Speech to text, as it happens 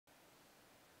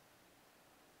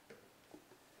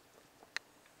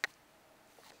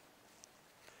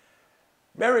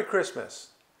Merry Christmas!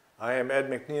 I am Ed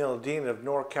McNeil, Dean of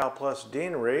NorCal Plus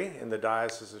Deanery in the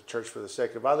Diocese of Church for the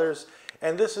Sake of Others,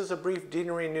 and this is a brief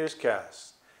Deanery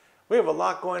newscast. We have a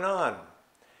lot going on.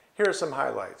 Here are some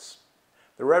highlights.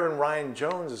 The Reverend Ryan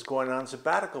Jones is going on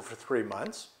sabbatical for 3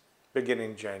 months,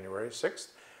 beginning January 6th.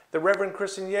 The Reverend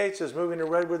Kristen Yates is moving to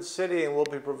Redwood City and will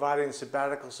be providing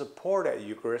sabbatical support at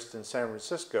Eucharist in San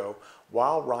Francisco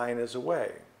while Ryan is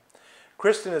away.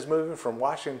 Kristen is moving from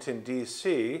Washington,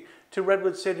 D.C. to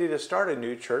Redwood City to start a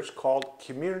new church called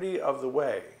Community of the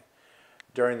Way.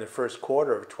 During the first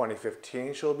quarter of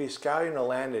 2015, she'll be scouting the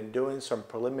land and doing some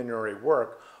preliminary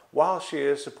work while she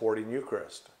is supporting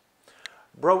Eucharist.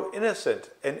 Bro Innocent,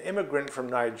 an immigrant from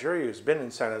Nigeria who's been in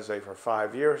San Jose for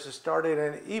 5 years, has started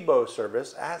an Igbo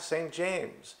service at St.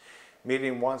 James.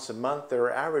 Meeting once a month,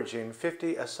 they're averaging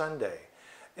 50 a Sunday.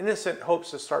 Innocent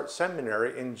hopes to start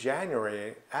seminary in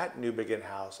January at New Begin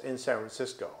House in San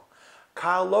Francisco.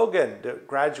 Kyle Logan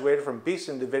graduated from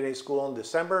Beeson Divinity School in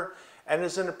December and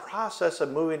is in the process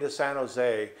of moving to San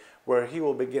Jose, where he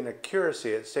will begin a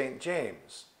curacy at St.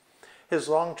 James. His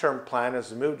long-term plan is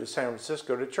to move to San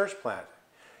Francisco to church plant.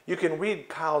 You can read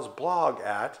Kyle's blog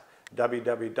at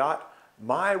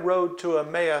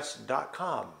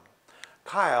www.myroadtoemmaus.com.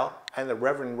 Kyle and the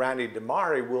Reverend Randy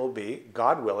Damari will be,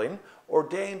 God willing,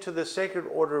 ordained to the Sacred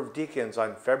Order of Deacons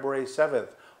on February 7th,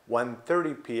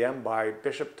 1:30 p.m. by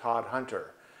Bishop Todd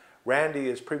Hunter. Randy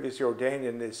is previously ordained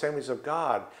in the Assemblies of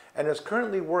God and is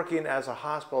currently working as a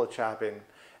hospital chaplain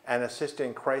and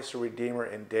assisting Christ the Redeemer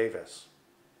in Davis.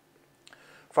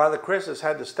 Father Chris has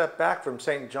had to step back from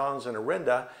St. John's in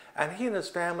Orinda, and he and his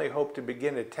family hope to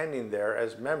begin attending there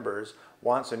as members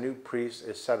once a new priest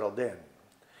is settled in.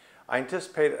 I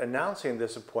anticipate announcing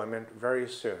this appointment very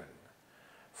soon.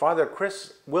 Father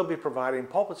Chris will be providing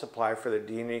pulpit supply for the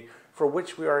deanery, for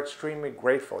which we are extremely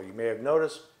grateful. You may have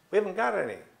noticed we haven't got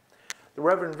any. The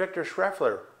Reverend Victor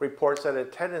Schreffler reports that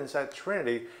attendance at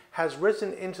Trinity has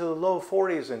risen into the low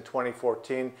 40s in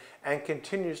 2014 and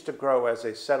continues to grow as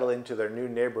they settle into their new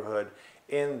neighborhood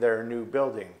in their new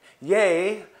building.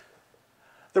 Yay!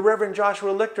 The Reverend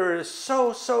Joshua Lichter is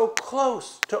so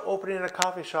close to opening a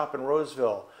coffee shop in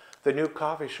Roseville. The new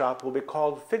coffee shop will be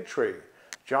called Fig Tree.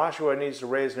 Joshua needs to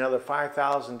raise another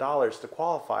 $5,000 to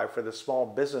qualify for the small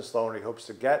business loan he hopes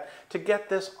to get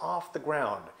this off the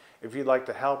ground. If you'd like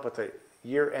to help with a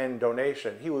year-end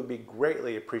donation, he would be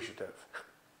greatly appreciative.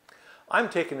 I'm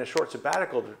taking a short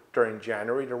sabbatical during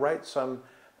January to write some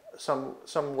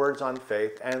words on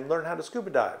faith and learn how to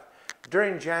scuba dive.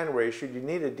 During January, should you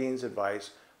need a dean's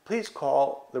advice, please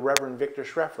call the Reverend Victor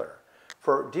Schreffler.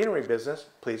 For deanery business,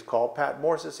 please call Pat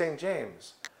Morse at St.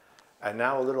 James. And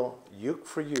now a little uke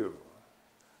for you,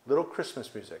 little Christmas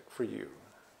music for you.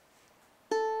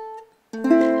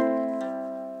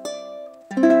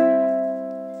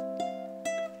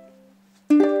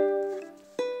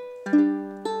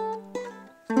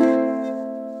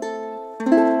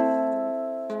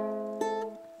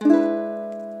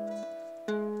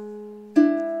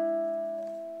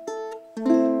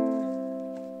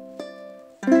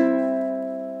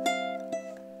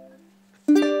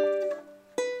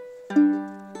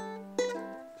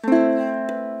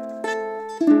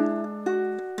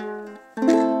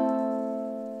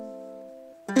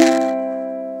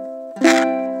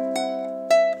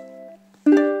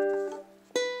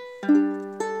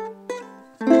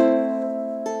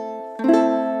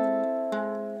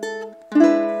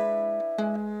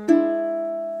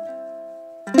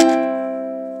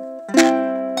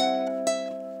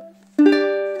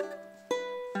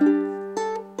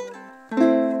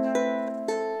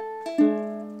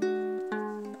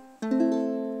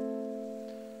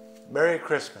 Merry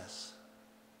Christmas.